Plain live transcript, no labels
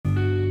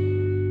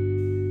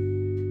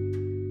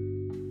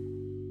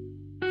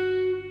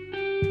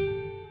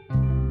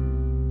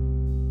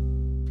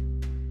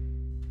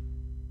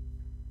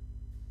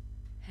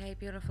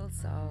beautiful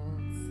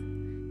souls.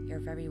 You're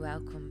very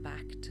welcome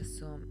back to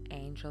some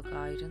angel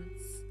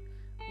guidance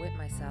with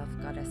myself,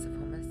 Goddess of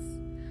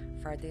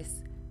Hummus, for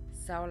this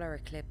solar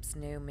eclipse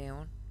new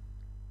moon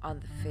on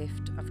the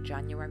 5th of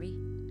January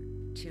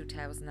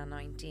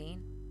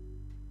 2019.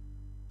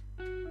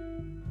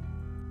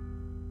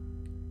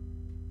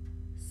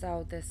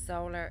 So the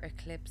solar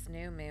eclipse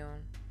new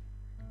moon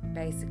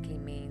basically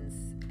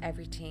means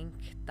everything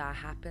that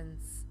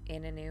happens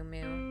in a new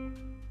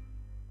moon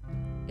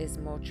is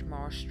much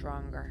more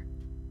stronger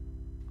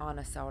on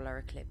a solar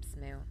eclipse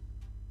moon.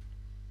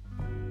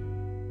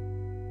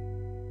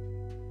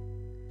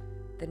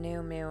 The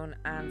new moon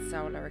and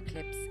solar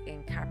eclipse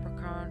in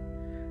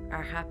Capricorn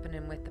are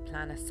happening with the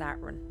planet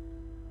Saturn.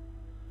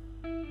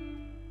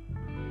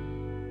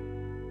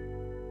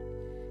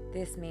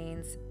 This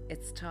means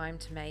it's time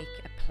to make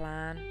a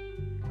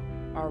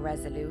plan or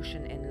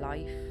resolution in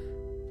life,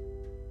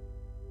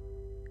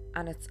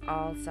 and it's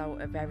also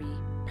a very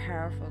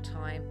powerful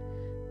time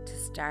to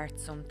start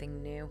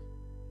something new.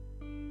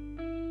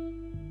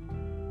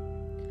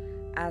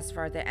 As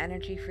for the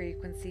energy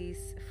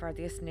frequencies for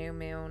this new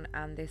moon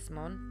and this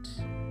month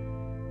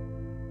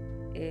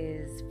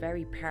is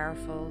very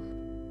powerful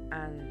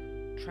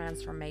and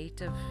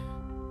transformative.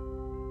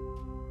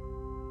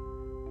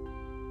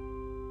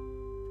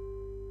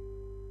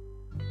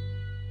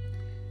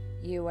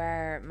 You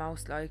are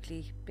most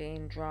likely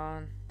being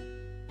drawn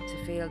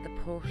to feel the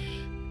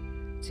push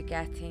to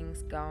get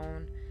things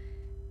going,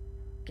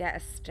 get a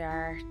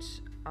start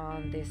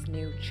on this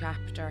new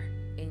chapter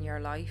in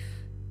your life.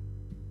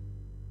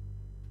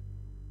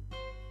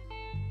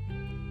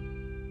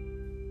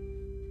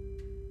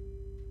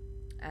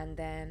 And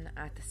then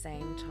at the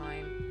same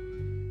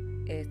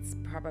time, it's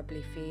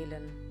probably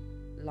feeling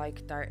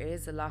like there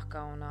is a lot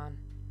going on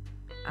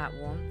at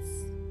once,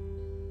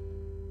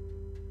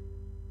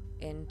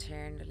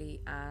 internally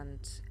and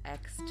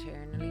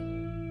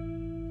externally.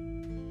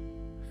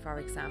 For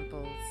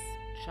example,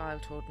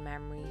 childhood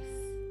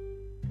memories,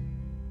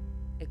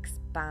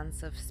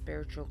 expansive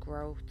spiritual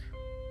growth,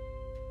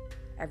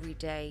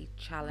 everyday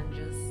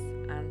challenges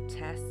and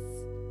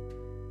tests,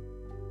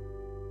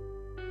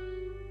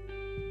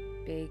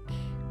 big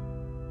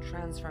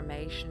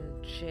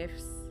transformation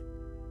shifts,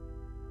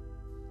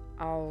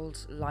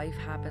 old life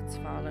habits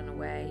falling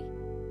away,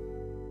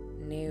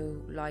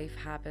 new life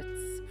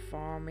habits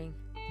forming.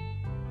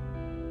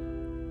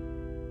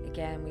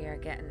 Again, we are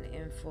getting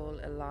in full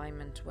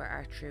alignment with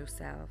our true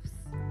selves.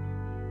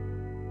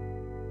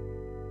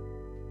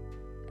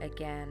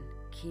 Again,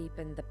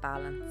 keeping the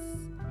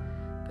balance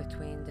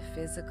between the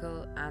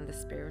physical and the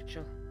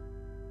spiritual.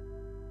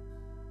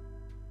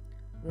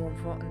 One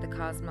foot in the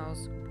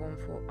cosmos, one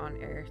foot on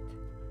earth.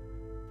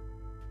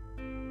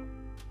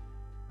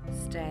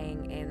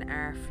 Staying in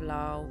our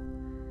flow,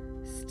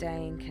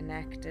 staying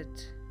connected,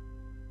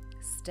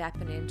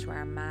 stepping into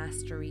our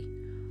mastery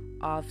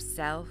of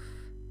self,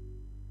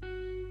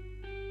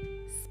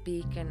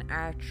 speaking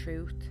our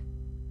truth,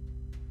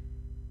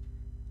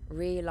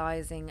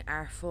 realizing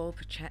our full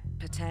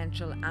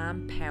potential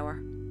and power,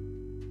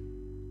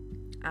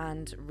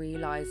 and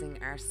realizing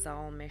our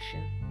soul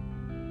mission.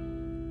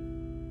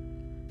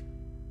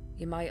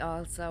 You might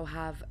also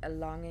have a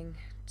longing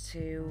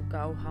to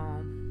go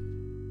home,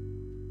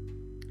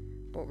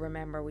 but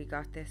remember, we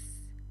got this.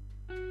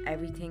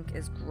 Everything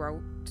is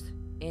growth,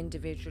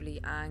 individually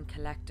and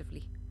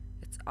collectively.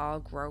 It's all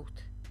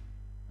growth,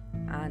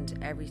 and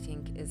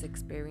everything is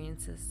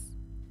experiences.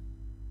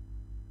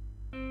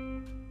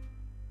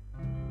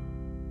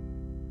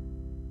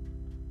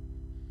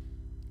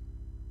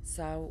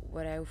 So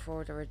without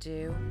further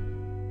ado,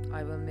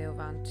 I will move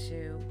on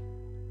to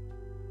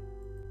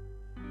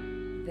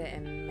the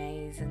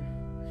amazing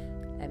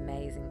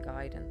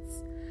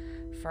guidance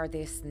for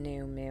this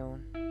new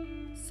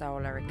moon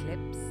solar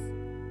eclipse.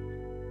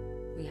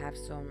 We have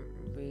some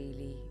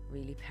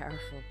really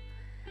powerful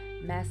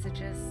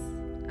messages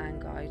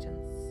and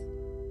guidance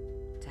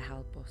to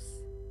help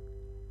us.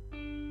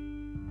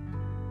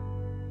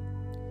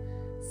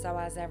 So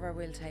as ever,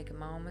 we'll take a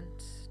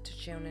moment to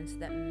tune into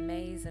the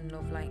amazing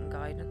love, light and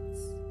guidance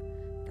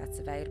that's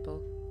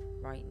available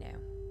right now.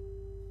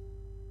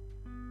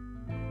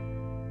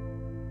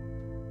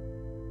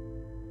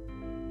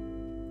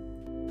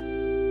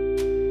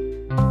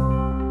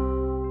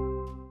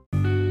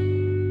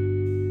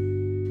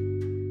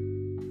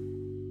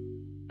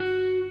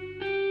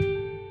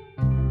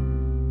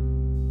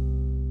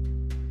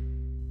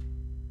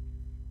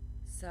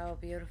 So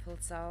beautiful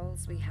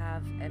souls, we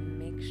have a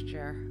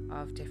mixture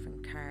of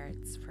different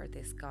cards for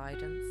this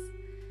guidance.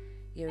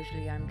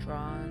 Usually I'm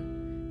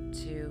drawn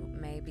to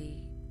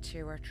maybe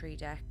 2 or 3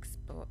 decks,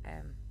 but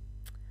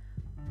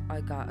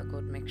I got a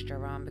good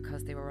mixture on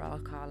because they were all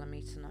calling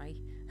me tonight.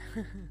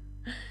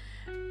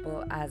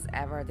 But as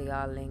ever, they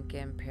all link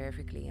in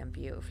perfectly and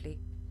beautifully.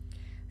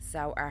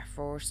 So our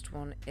first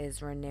one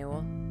is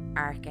Renewal,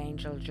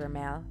 Archangel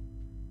Jermel.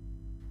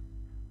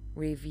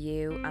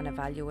 Review and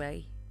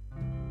evaluate.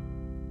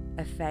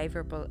 A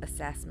favourable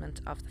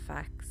assessment of the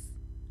facts.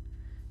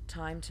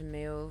 Time to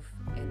move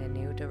in a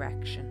new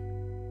direction.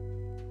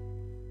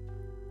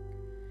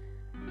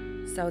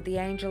 So the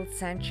angel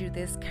sent you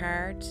this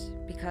card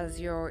because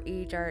you're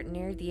either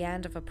near the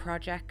end of a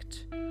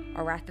project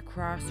or at the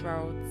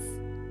crossroads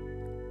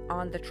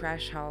on the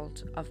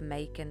threshold of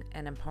making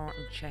an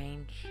important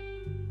change.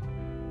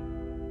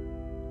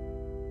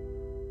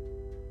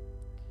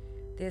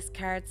 This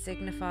card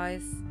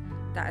signifies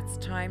that it's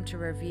time to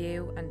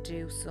review and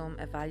do some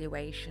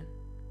evaluation.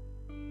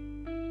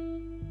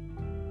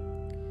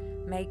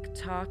 Make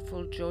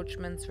thoughtful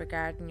judgments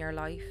regarding your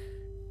life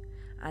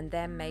and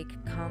then make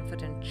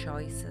confident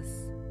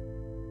choices.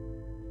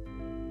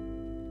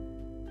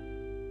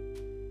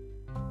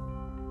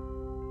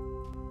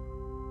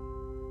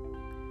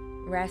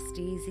 Rest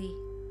easy,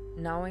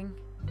 knowing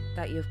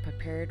that you've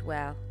prepared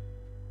well.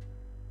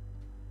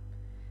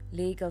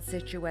 Legal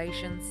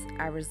situations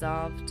are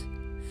resolved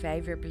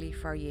favourably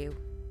for you.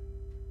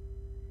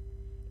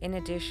 In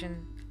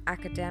addition,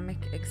 academic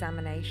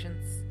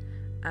examinations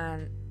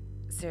and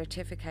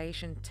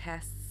certification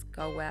tests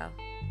go well.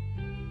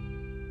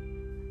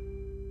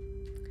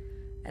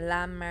 A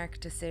landmark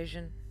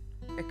decision,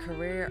 a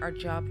career or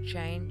job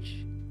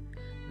change,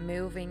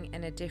 moving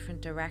in a different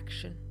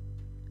direction,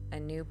 a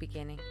new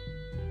beginning.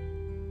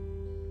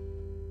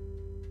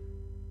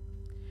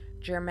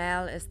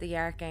 Jermel is the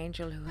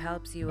archangel who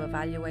helps you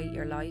evaluate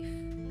your life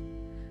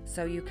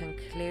so you can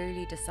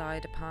clearly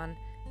decide upon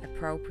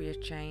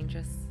appropriate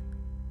changes.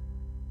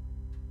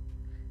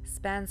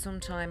 Spend some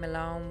time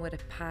alone with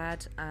a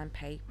pad and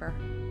paper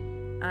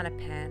and a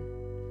pen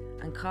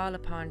and call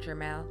upon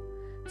Jermel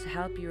to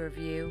help you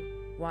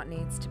review what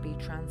needs to be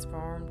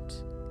transformed,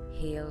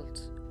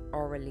 healed,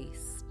 or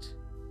released.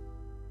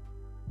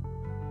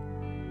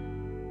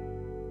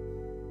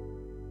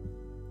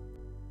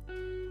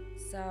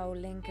 So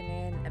linking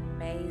in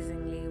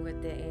amazingly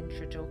with the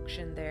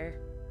introduction there,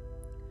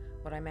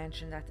 what I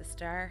mentioned at the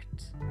start.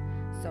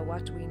 So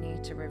what do we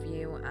need to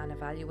review and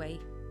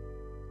evaluate?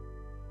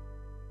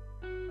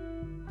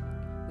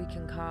 We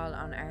can call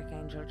on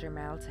Archangel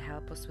Jermel to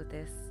help us with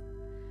this,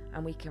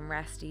 and we can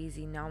rest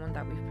easy knowing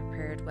that we've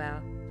prepared well.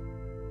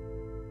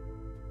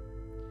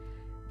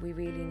 We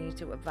really need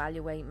to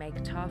evaluate, make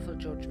thoughtful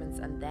judgments,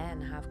 and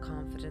then have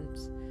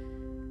confidence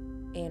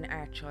in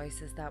our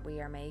choices that we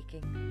are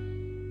making.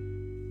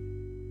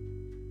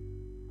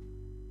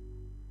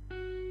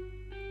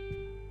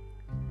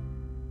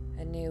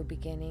 A new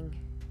beginning,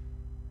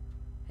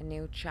 a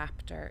new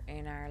chapter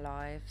in our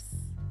lives.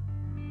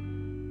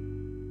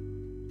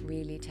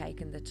 Really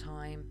taking the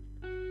time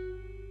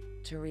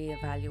to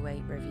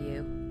reevaluate,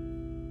 review,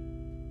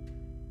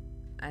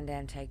 and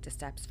then take the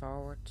steps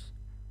forward.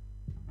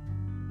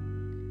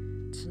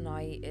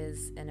 Tonight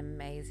is an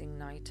amazing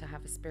night to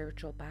have a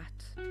spiritual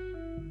bath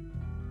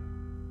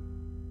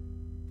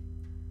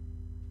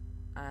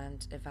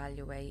and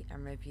evaluate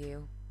and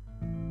review,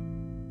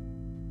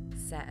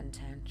 set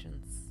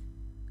intentions,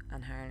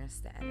 and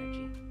harness the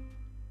energy.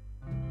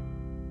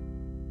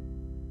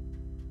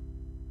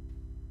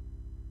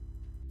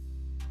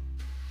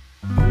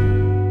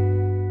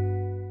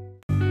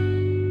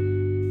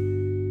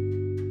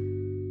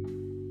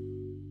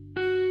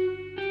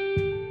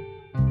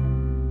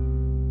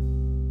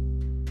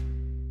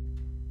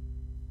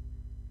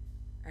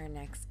 Our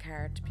next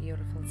card,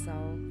 beautiful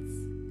souls,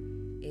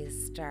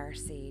 is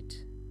Starseed.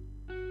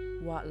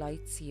 What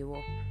lights you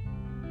up?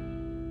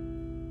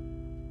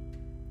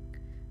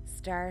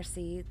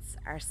 Starseeds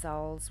are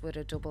souls with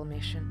a double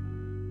mission: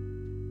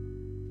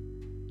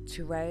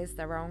 to raise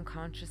their own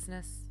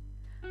consciousness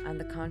and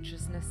the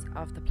consciousness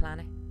of the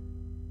planet.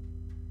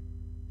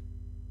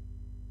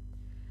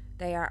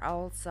 They are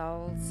old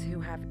souls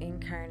who have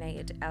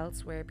incarnated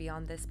elsewhere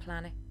beyond this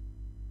planet.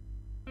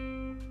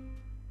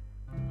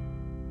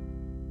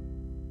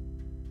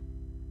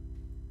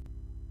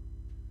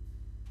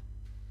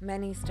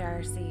 Many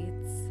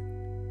starseeds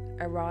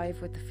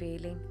arrive with the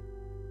feeling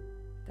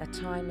that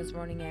time is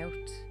running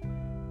out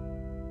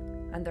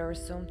and there is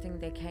something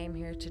they came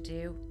here to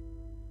do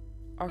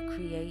or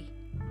create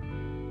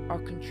or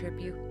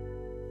contribute.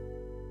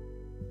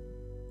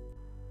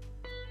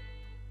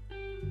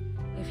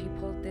 If you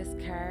pulled this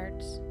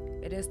card,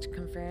 it is to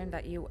confirm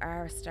that you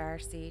are a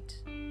starseed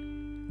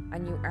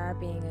and you are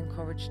being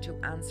encouraged to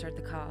answer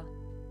the call,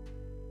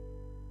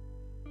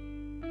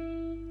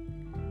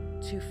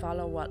 to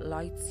follow what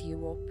lights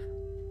you up.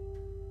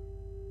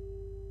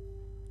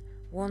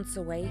 Once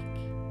awake,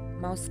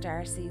 most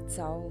starseed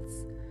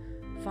souls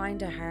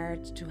find it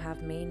hard to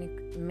have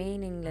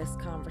meaningless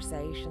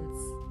conversations,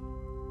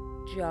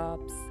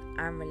 jobs,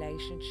 and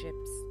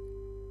relationships.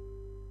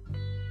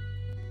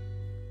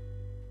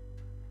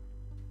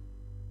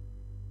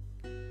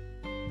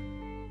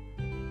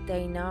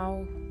 They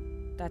know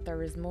that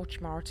there is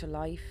much more to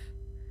life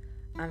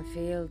and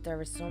feel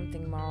there is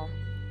something more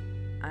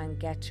and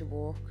get to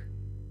work.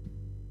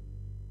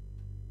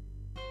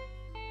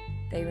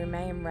 They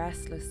remain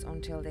restless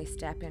until they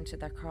step into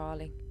their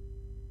calling,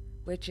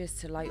 which is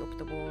to light up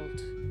the world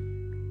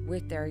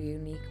with their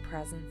unique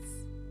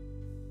presence.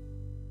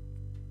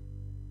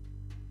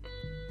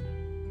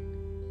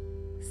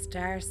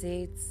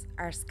 Starseeds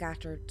are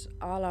scattered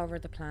all over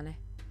the planet.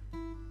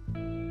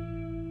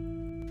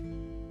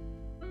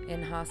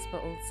 in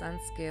hospitals and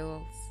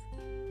schools,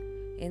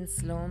 in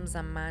slums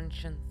and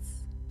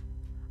mansions,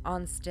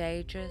 on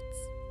stages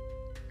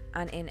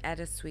and in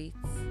edit suites,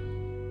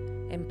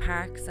 in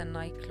parks and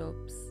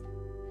nightclubs,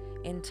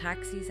 in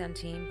taxis and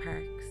theme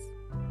parks.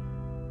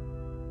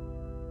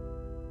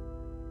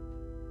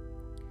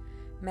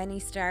 Many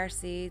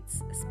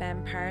starseeds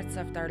spend parts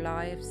of their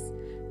lives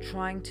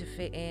trying to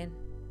fit in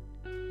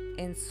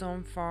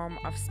some form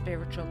of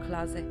spiritual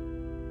closet.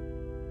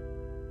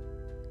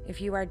 If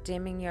you are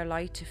dimming your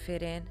light to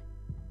fit in,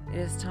 it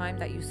is time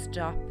that you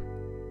stop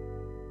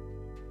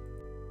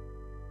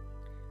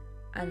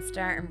and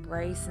start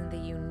embracing the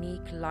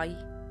unique light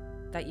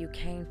that you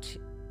came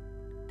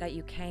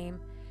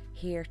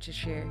here to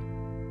share,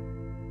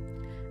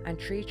 and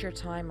treat your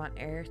time on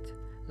earth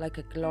like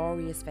a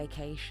glorious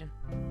vacation.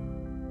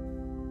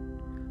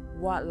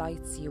 What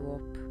lights you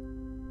up?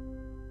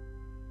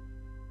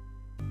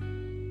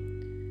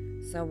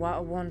 So what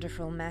a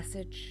wonderful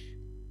message.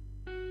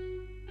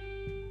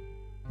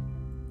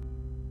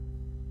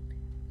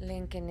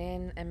 Linking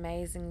in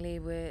amazingly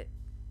with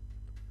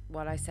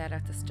what I said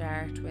at the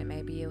start, where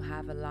maybe you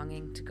have a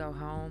longing to go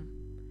home.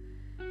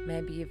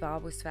 Maybe you've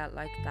always felt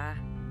like that.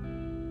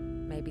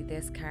 Maybe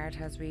this card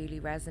has really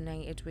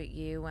resonated with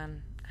you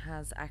and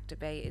has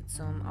activated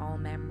some old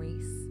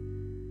memories.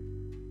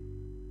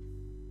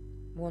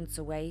 Once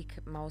awake,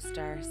 most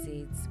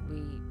starseeds,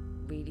 we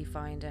really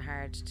find it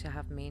hard to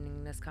have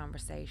meaningless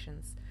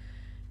conversations,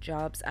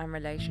 jobs and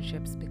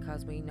relationships,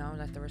 because we know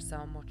that there is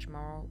so much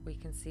more. We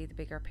can see the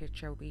bigger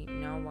picture. We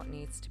know what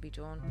needs to be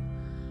done.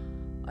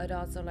 I'd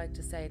also like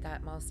to say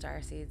that most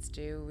starseeds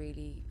do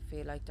really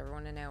feel like they're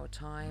running out of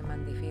time,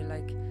 and they feel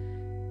like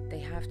they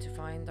have to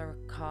find their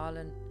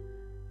calling,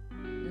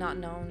 not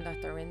knowing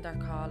that they're in their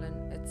calling.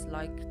 It's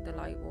like the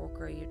light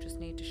worker. You just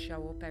need to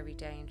show up every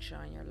day and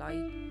shine your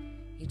light.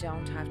 You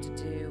don't have to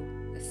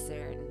do a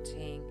certain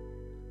thing.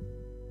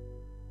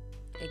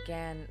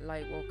 Again,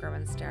 light worker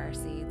and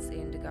starseeds,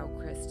 indigo,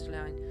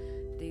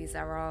 crystalline, these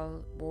are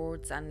all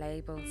words and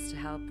labels to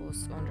help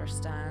us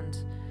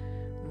understand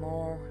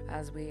more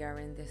as we are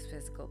in this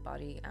physical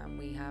body and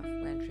we have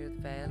went through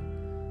the veil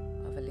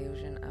of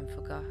illusion and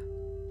forgot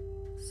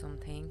some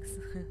things.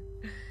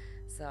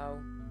 So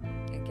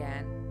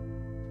again,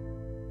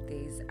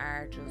 these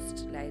are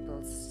just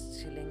labels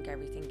to link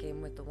everything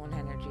in with the one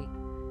energy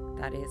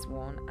that is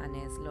one and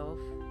is love.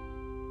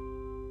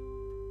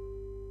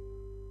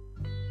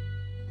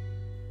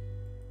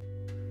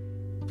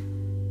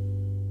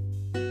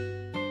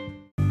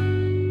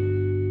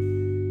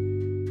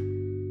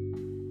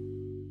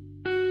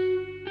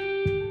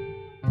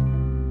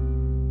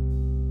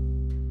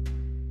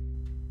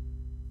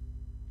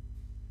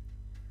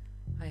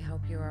 I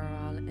hope you are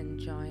all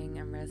enjoying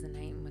and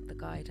resonating with the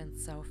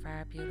guidance so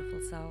far,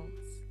 beautiful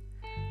souls.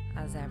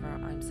 As ever,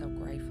 I'm so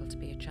grateful to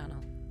be a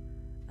channel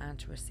and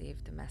to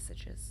receive the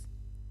messages.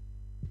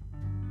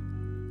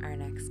 Our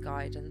next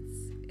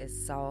guidance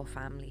is Soul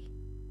Family.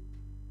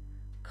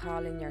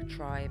 Call in your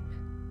tribe.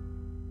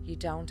 You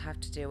don't have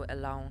to do it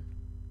alone.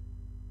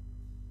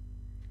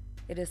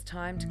 It is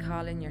time to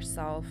call in your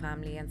soul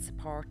family and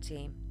support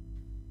team.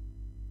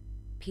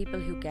 People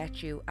who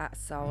get you at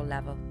soul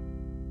level.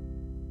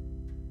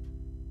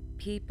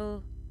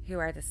 People who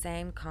are the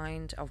same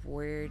kind of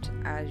weird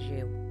as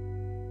you.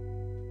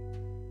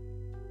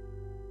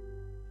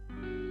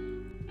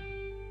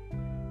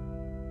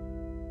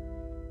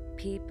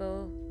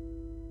 People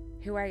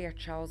who are your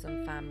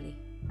chosen family.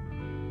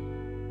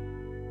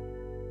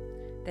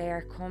 They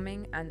are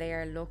coming and they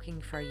are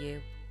looking for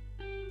you.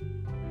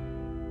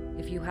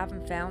 If you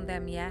haven't found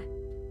them yet,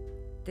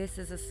 this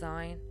is a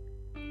sign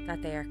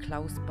that they are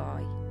close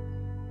by.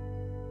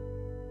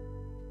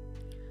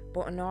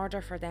 But in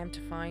order for them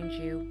to find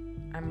you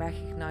and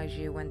recognize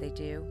you when they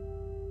do,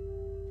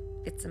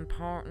 it's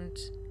important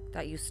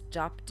that you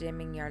stop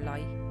dimming your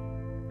light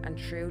and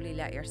truly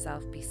let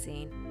yourself be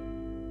seen.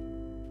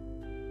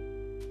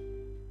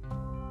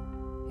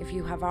 If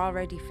you have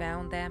already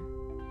found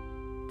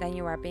them, then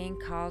you are being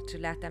called to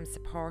let them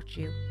support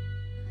you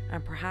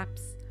and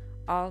perhaps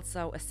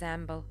also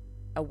assemble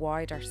a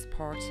wider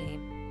support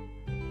team.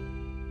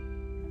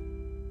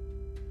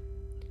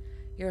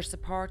 Your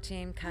support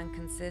team can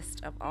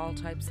consist of all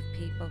types of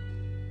people,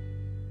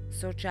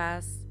 such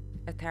as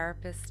a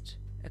therapist,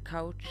 a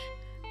coach,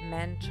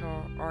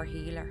 mentor, or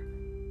healer.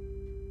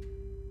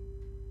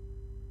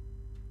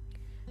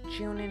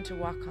 Tune into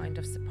what kind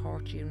of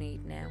support you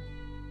need now.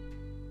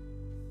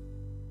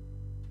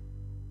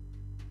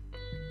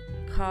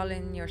 Call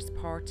in your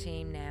support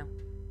team now.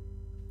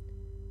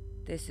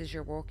 This is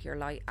your Work Your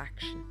Light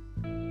action.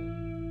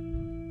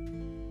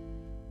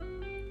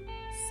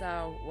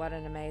 So, what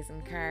an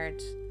amazing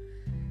card.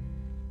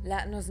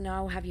 Letting us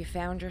know, have you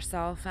found your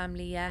soul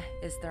family yet?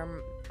 Is there,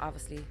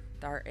 obviously,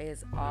 there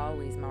is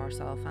always more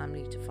soul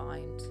family to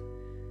find.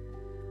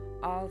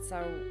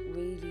 Also,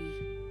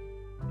 really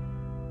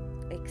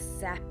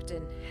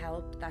accepting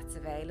help that's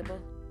available.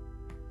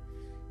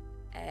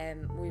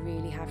 We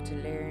really have to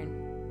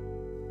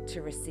learn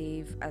to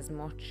receive as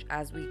much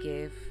as we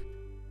give.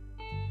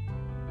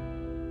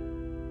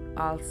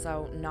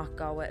 also not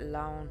go it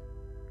alone.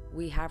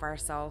 We have our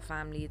soul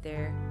family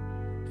there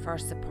for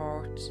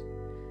support.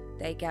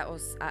 They get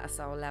us at a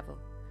soul level.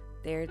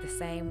 They're the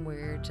same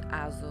weird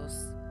as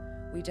us.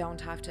 We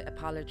don't have to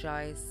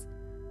apologise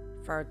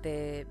for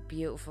the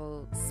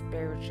beautiful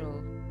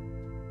spiritual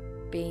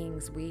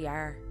beings we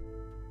are.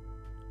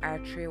 Our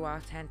true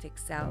authentic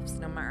selves,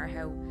 no matter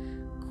how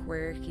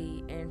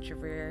quirky,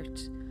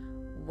 introvert,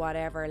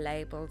 whatever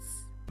labels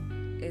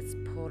it's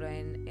put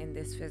in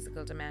this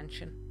physical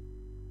dimension.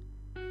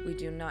 We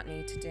do not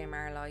need to dim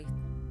our light.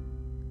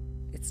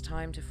 It's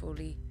time to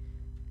fully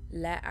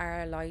let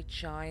our light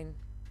shine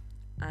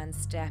and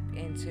step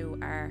into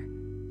our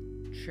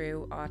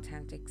true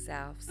authentic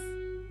selves.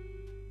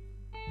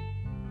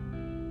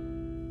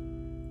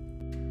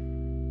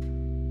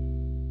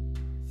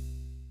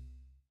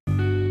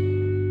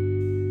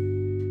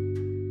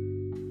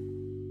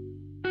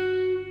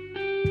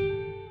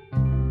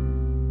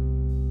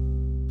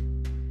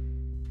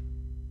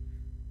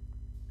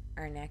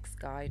 Our next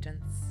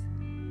guidance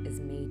is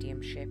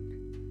mediumship.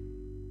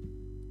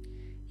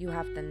 You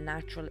have the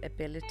natural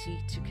ability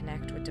to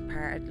connect with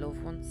departed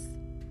loved ones.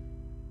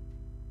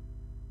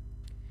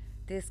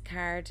 This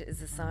card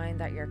is a sign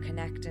that you're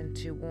connecting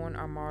to one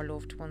or more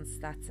loved ones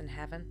that's in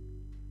heaven.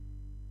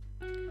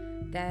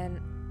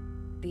 Then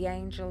the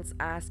angels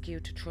ask you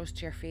to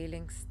trust your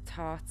feelings,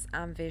 thoughts,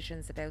 and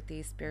visions about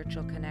these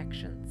spiritual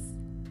connections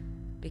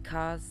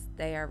because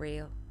they are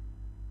real.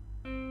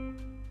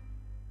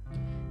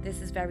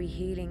 This is very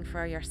healing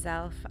for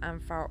yourself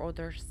and for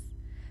others,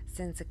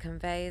 since it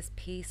conveys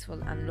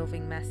peaceful and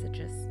loving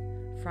messages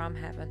from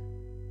heaven.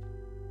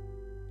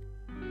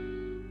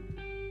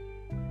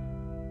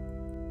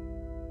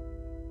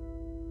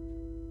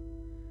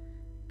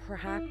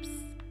 Perhaps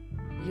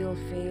you'll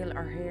feel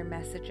or hear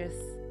messages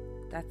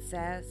that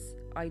says,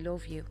 I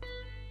love you,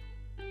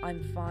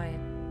 I'm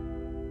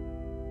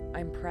fine,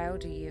 I'm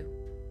proud of you,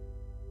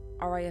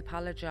 or I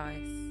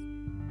apologise.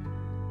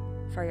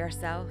 For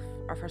yourself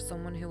or for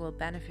someone who will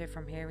benefit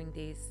from hearing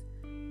these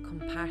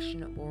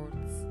compassionate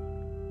words.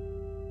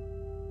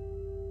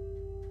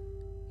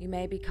 You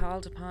may be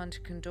called upon to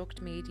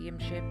conduct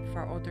mediumship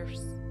for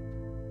others,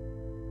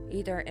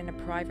 either in a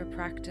private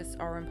practice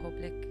or in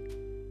public.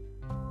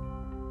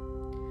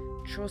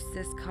 Trust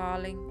this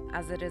calling,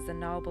 as it is a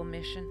noble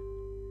mission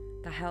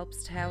that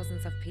helps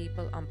thousands of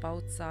people on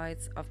both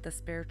sides of the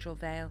spiritual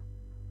veil.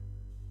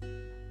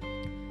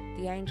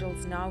 The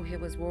angels know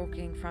who is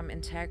working from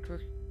integrity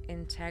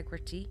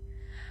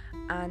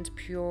and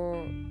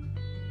pure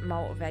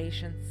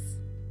motivations,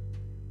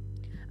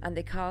 and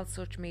they call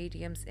such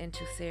mediums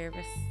into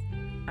service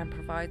and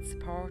provide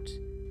support,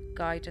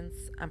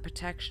 guidance, and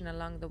protection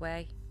along the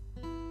way.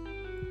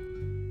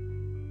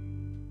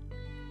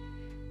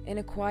 In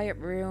a quiet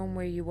room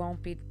where you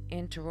won't be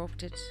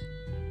interrupted,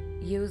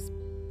 use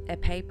a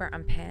paper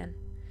and pen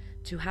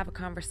to have a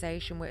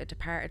conversation with a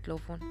departed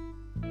loved one.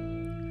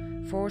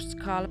 First,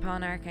 call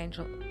upon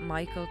Archangel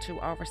Michael to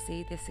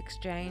oversee this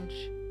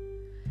exchange,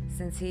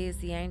 since he is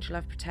the angel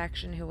of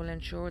protection who will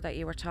ensure that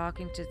you are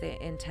talking to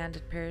the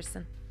intended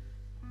person.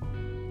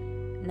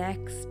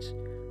 Next,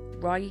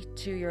 write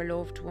to your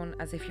loved one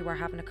as if you were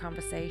having a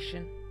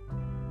conversation.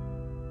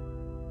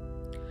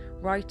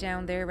 Write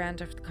down their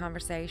end of the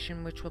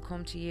conversation, which will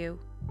come to you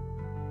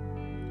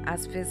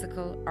as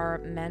physical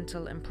or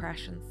mental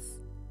impressions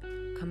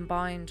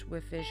combined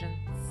with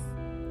visions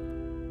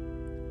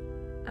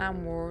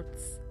and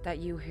words that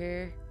you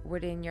hear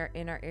within your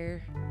inner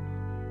ear.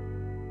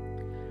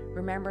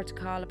 Remember to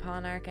call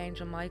upon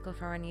Archangel Michael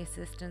for any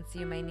assistance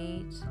you may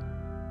need.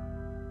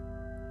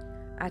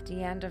 At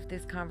the end of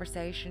this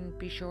conversation,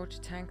 be sure to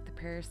thank the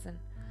person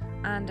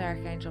and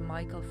Archangel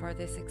Michael for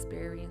this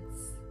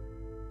experience.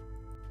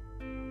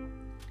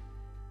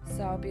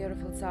 So,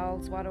 beautiful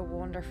souls, what a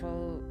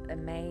wonderful,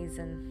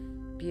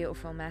 amazing,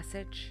 beautiful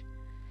message.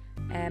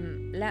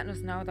 Letting us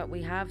know that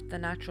we have the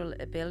natural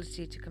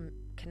ability to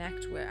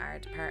connect with our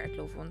departed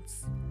loved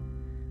ones,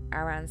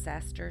 our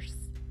ancestors.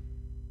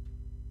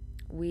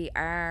 We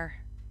are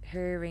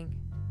hearing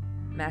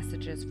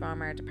messages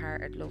from our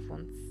departed loved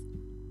ones.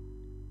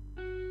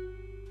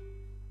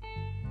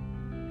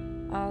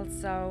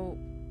 Also,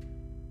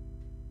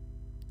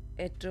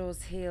 it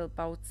does heal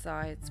both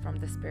sides from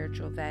the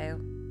spiritual veil,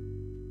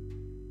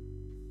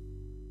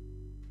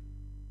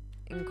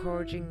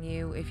 encouraging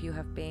you, if you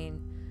have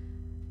been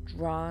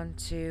drawn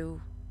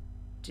to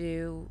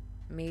do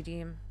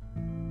medium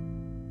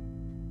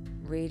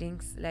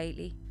readings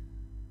lately,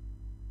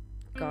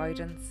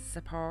 guidance,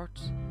 support.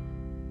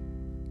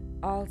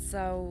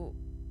 Also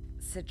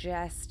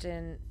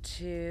suggesting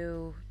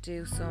to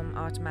do some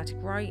automatic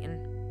writing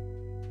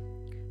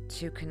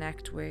to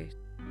connect with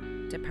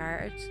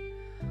departed.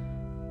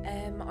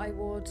 I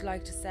would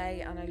like to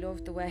say, and I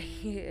love the way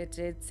it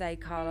did say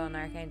call on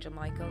Archangel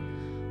Michael.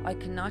 I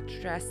cannot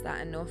stress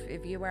that enough.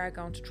 If you are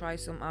going to try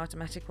some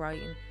automatic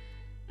writing,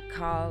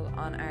 call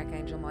on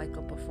Archangel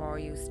Michael before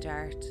you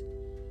start.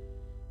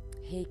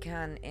 He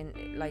can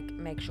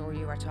make sure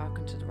you are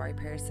talking to the right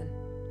person,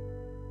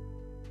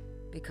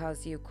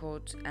 because you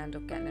could end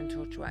up getting in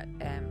touch with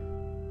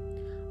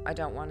I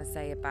don't want to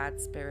say a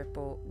bad spirit,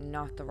 but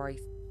not the right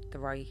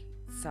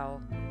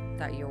soul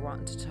that you're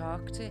wanting to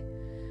talk to.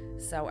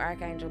 So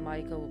Archangel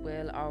Michael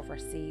will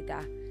oversee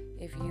that.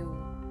 If you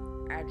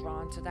are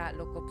drawn to that,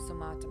 look up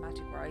some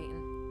automatic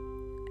writing.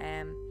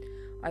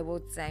 I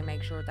would say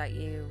make sure that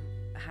you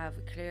have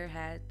a clear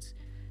head,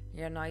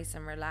 you're nice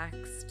and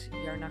relaxed,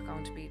 you're not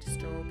going to be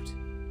disturbed.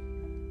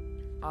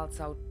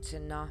 Also, to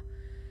not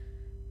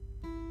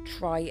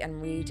try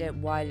and read it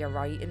while you're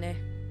writing it.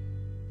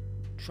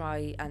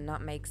 Try and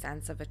not make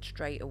sense of it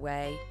straight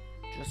away.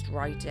 Just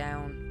write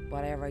down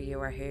whatever you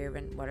are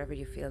hearing, whatever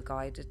you feel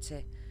guided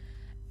to.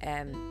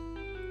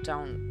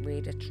 Don't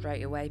read it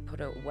straight away,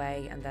 put it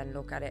away and then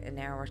look at it an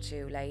hour or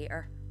two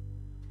later.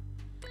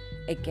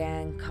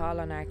 Again, call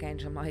on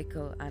Archangel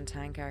Michael and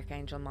thank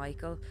Archangel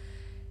Michael.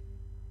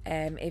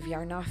 If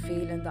you're not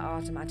feeling the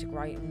automatic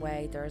writing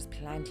way, there's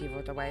plenty of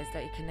other ways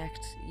that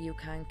you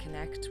can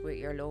connect with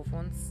your loved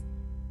ones.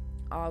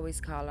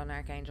 Always call on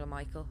Archangel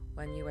Michael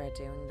when you are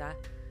doing that.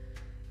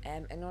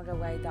 Another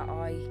way that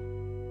I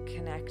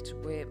connect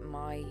with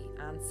my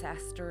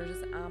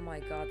ancestors and my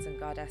gods and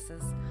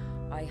goddesses,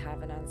 I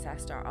have an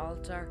ancestor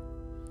altar,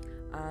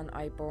 and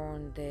I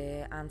burn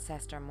the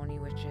ancestor money,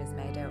 which is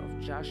made out of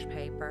josh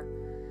paper.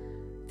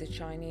 The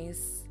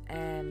Chinese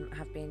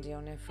have been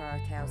doing it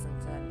for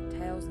thousands and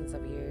thousands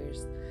of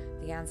years.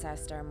 The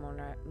ancestor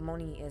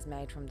money is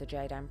made from the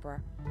Jade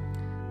Emperor.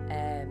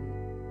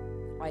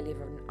 I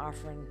leave an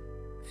offering,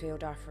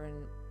 field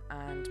offering,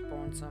 and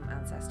burn some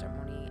ancestor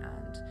money,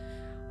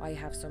 and I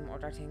have some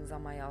other things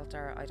on my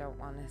altar I don't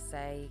want to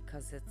say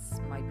because it's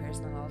my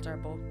personal altar,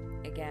 but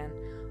again,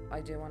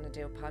 I do want to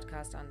do a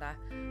podcast on that.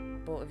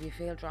 But if you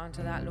feel drawn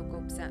to that, look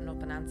up setting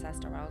up an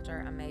ancestor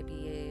altar and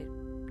maybe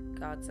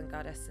gods and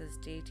goddesses,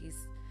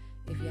 deities,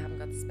 if you haven't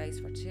got the space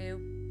for two.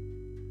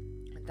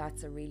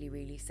 That's a really,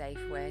 really safe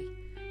way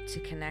to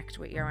connect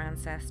with your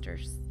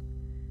ancestors,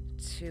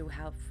 to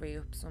help free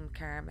up some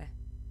karma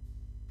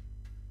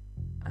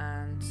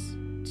and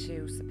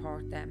to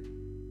support them.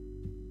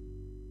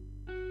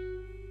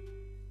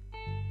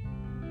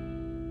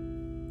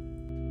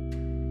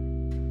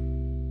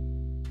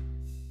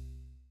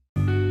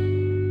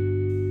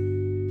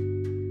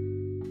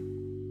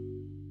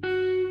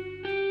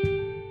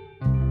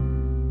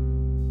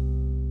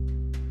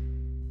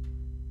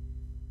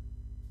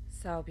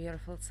 So,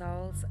 beautiful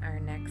souls,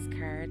 our next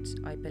card,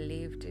 I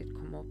believe, did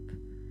come up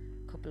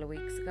a couple of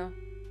weeks ago.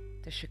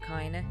 The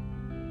Shekinah,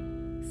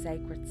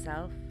 Sacred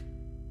Self.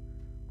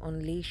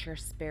 Unleash your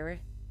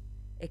spirit,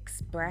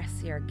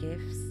 express your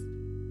gifts,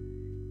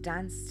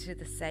 dance to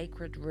the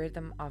sacred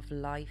rhythm of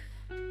life.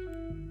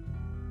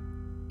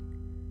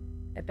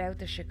 About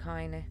the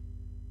Shekinah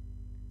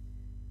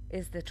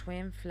is the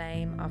twin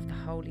flame of the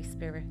Holy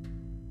Spirit.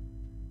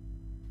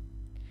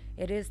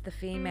 It is the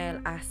female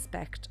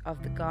aspect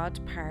of the God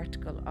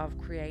particle of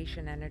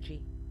creation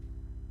energy.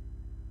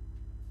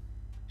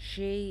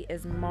 She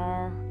is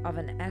more of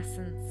an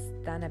essence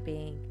than a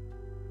being,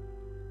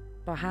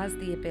 but has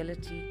the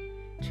ability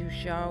to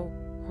show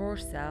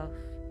herself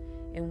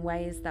in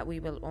ways that we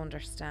will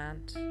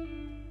understand.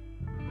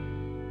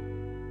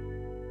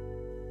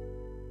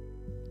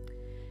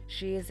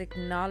 She is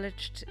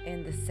acknowledged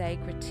in the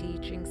sacred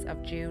teachings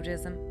of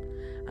Judaism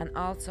and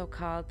also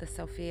called the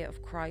Sophia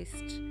of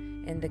Christ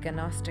in the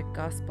Gnostic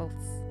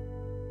Gospels.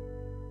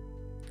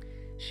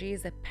 She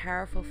is a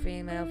powerful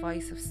female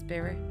voice of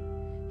spirit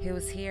who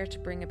is here to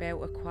bring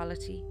about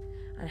equality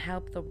and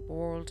help the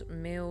world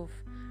move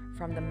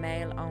from the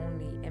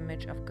male-only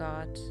image of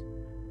God.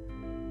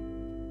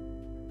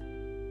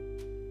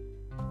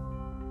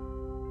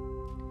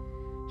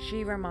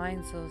 She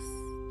reminds us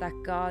that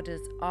God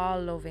is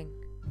all-loving,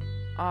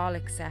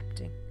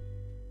 all-accepting.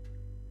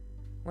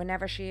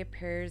 Whenever she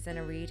appears in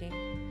a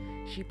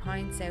reading, she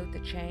points out the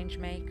change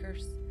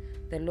makers,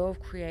 the love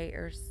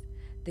creators,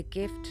 the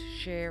gift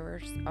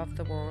sharers of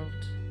the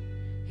world,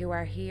 who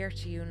are here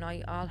to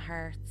unite all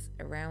hearts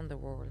around the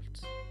world.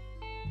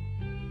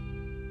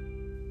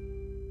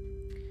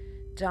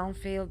 Don't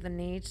feel the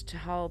need to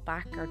hold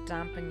back or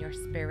dampen your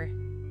spirit.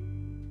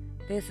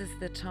 This is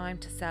the time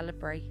to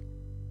celebrate.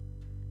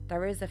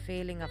 There is a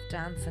feeling of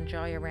dance and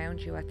joy around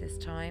you at this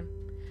time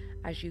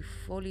as you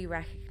fully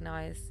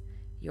recognize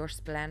your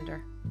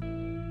splendor.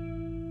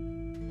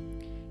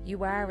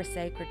 You are a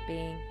sacred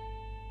being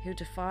who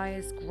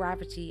defies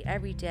gravity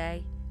every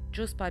day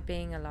just by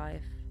being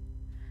alive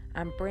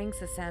and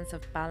brings a sense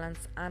of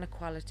balance and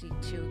equality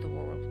to the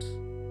world.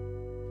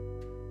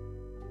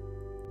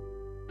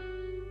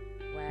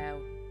 Wow,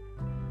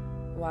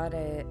 what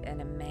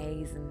an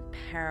amazing,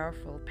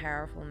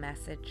 powerful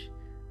message.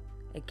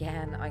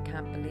 Again, I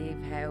can't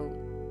believe how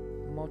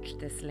much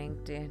this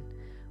linked in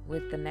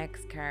with the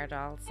next card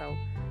also,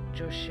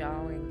 just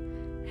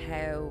showing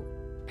how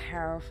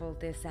powerful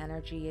this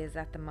energy is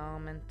at the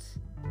moment.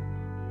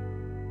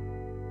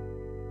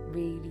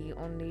 Really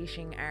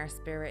unleashing our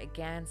spirit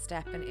again,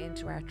 stepping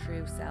into our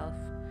true self,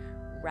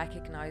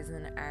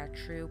 recognizing our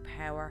true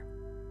power,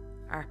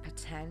 our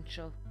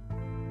potential.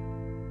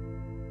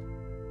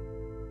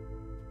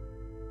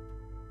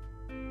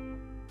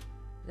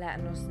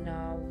 letting us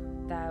know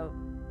that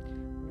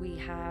we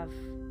have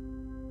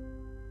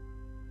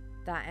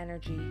that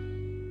energy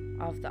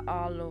of the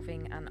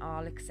all-loving and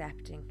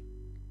all-accepting,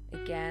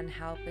 again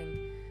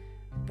helping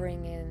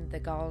bring in the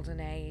golden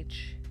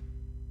age,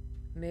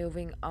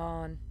 moving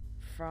on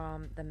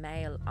from the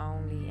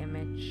male-only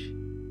image.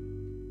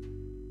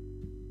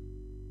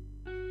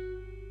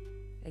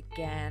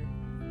 Again,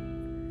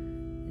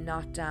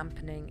 not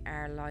dampening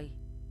our light,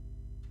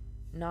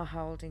 not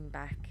holding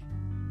back,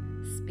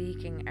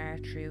 speaking our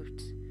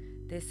truth.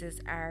 This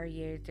is our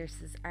year,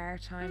 this is our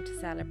time to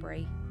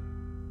celebrate,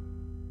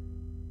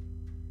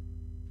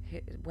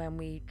 when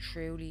we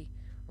truly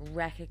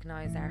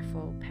recognize our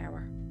full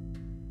power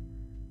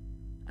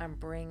and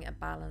bring a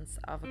balance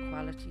of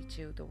equality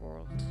to the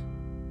world.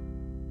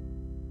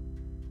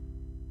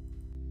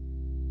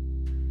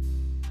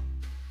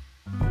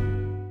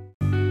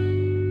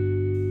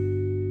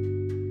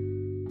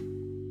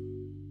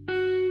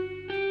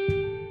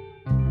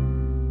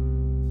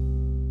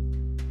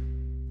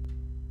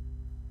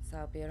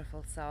 So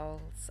beautiful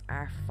souls,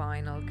 our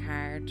final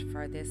card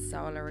for this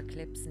solar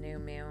eclipse new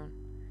moon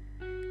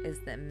is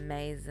the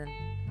amazing,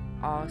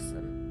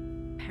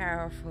 awesome,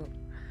 powerful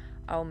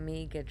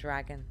Omega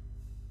Dragon.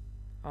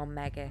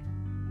 Omega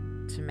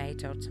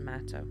Tomato.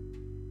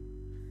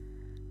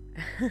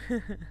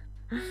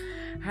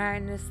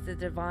 Harness the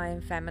divine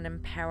feminine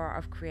power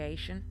of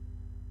creation.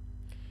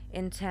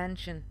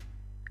 Intention.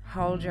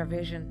 Hold your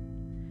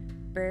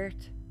vision.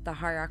 Birth the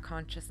higher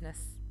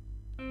consciousness.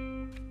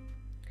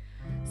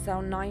 So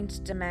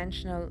 9th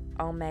dimensional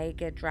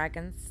Omega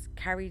dragons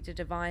carry the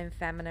divine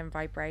feminine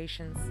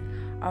vibrations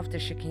of the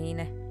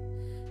Shekinah,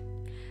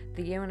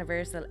 the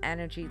universal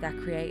energy that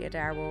created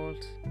our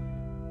world.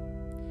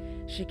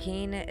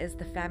 Shekinah is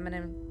the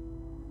feminine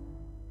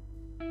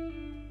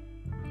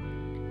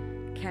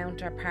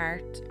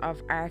counterpart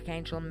of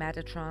Archangel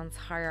Metatron's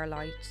higher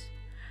light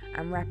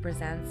and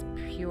represents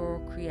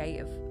pure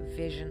creative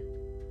vision.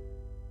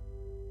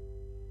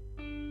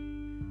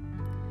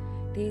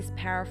 These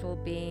powerful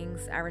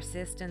beings are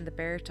assisting the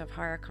birth of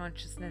higher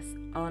consciousness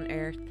on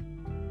Earth.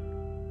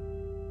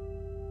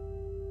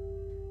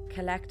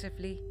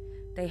 Collectively,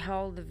 they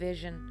hold the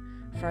vision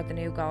for the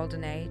new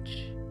golden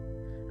age,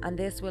 and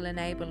this will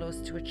enable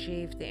us to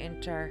achieve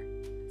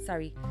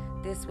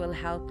this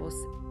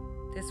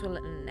will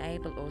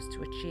enable us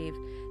to achieve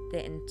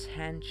the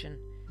intention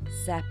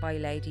set by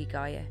Lady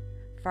Gaia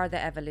for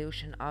the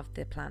evolution of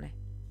the planet.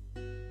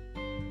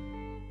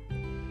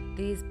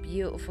 These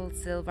beautiful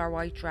silver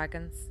white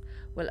dragons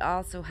will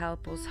also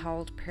help us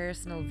hold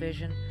personal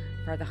vision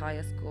for the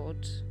highest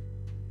good.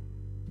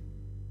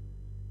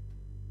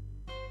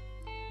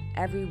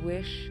 Every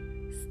wish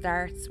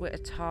starts with a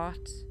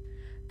thought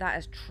that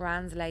is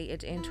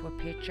translated into a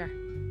picture.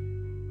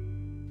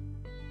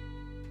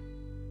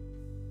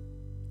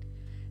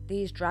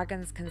 These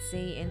dragons can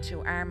see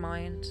into our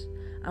mind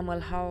and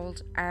will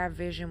hold our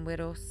vision with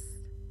us.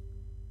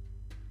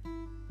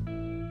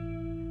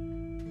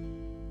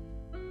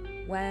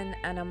 When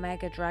an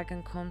Omega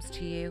Dragon comes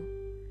to you,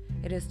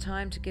 it is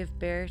time to give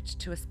birth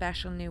to a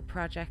special new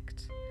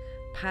project,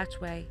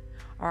 pathway,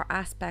 or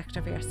aspect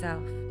of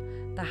yourself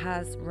that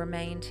has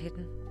remained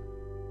hidden.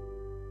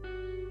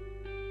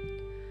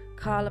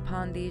 Call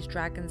upon these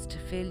dragons to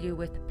fill you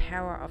with the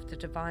power of the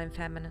divine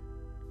feminine.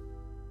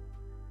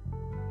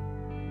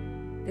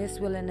 This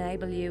will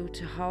enable you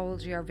to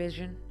hold your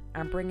vision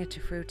and bring it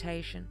to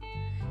fruition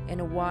in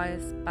a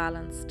wise,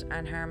 balanced,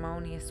 and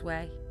harmonious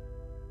way.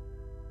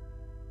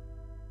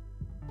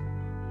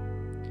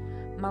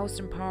 Most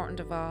important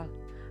of all,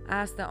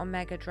 ask the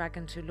Omega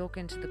Dragon to look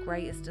into the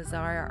greatest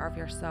desire of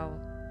your soul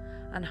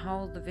and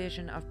hold the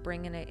vision of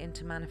bringing it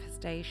into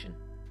manifestation.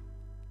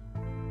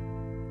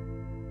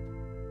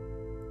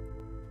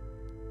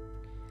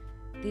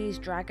 These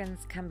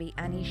dragons can be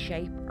any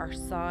shape or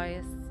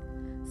size,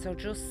 so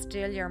just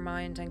still your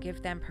mind and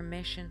give them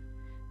permission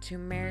to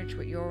merge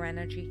with your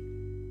energy.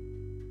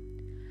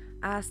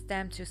 Ask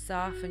them to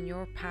soften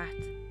your path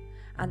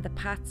and the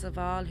paths of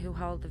all who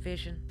hold the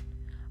vision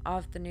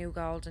of the new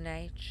golden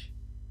age.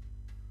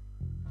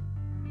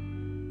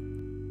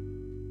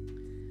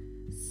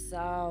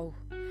 So,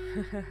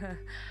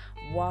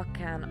 what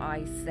can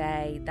I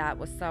say? That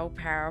was so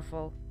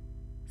powerful,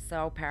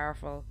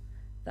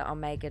 the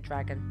Omega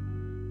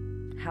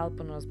Dragon,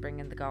 helping us bring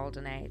in the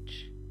golden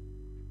age,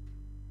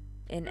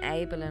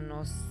 enabling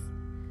us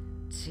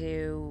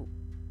to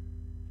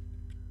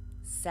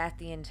set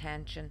the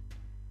intention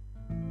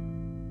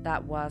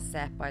that was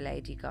set by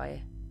Lady Gaia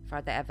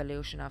for the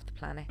evolution of the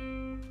planet.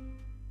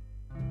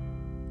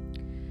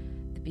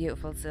 The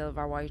beautiful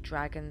silver white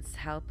dragons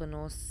helping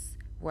us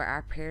with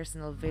our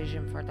personal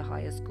vision for the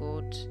highest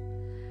good,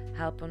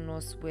 helping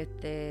us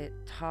with the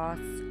thoughts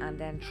and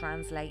then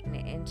translating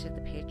it into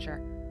the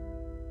picture.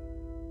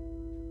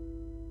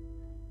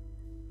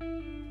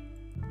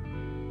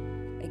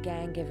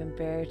 Again, giving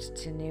birth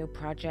to new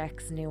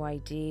projects, new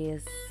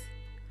ideas,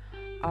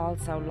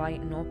 also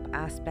lighting up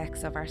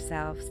aspects of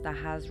ourselves that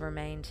has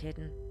remained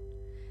hidden.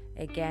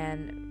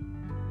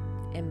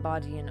 Again,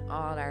 embodying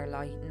all our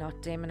light,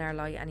 not dimming our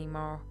light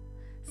anymore,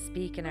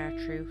 speaking our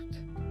truth,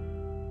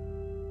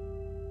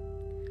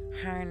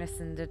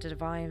 harnessing the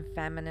divine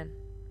feminine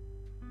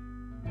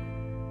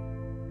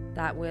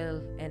that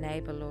will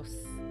enable us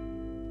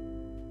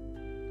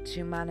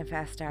to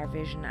manifest our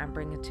vision and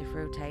bring it to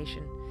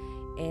fruition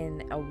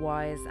in a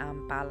wise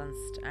and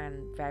balanced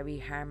and very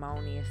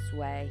harmonious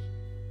way.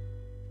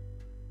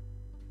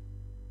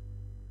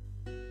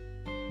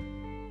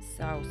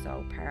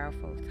 So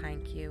powerful.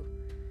 Thank you.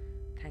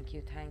 Thank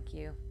you, thank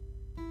you.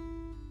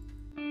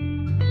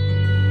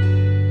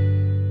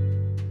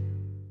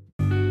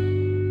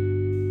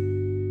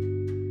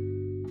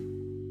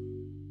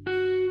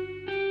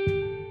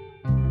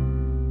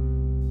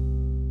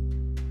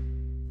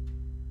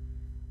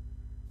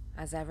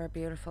 As ever,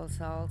 beautiful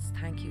souls,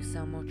 thank you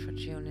so much for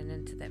tuning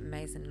into the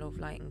amazing love,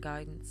 light and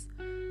guidance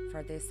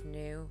for this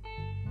new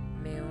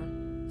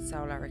moon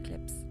solar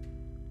eclipse.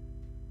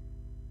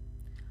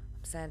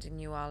 I'm sending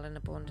you all an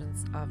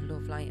abundance of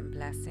love, light and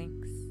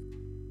blessings.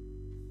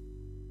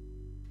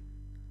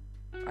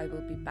 I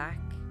will be back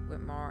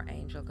with more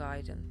angel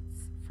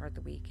guidance for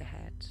the week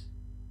ahead.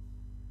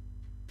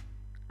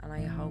 And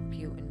I hope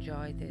you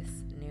enjoy this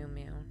new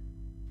moon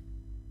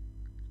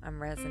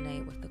and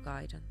resonate with the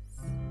guidance.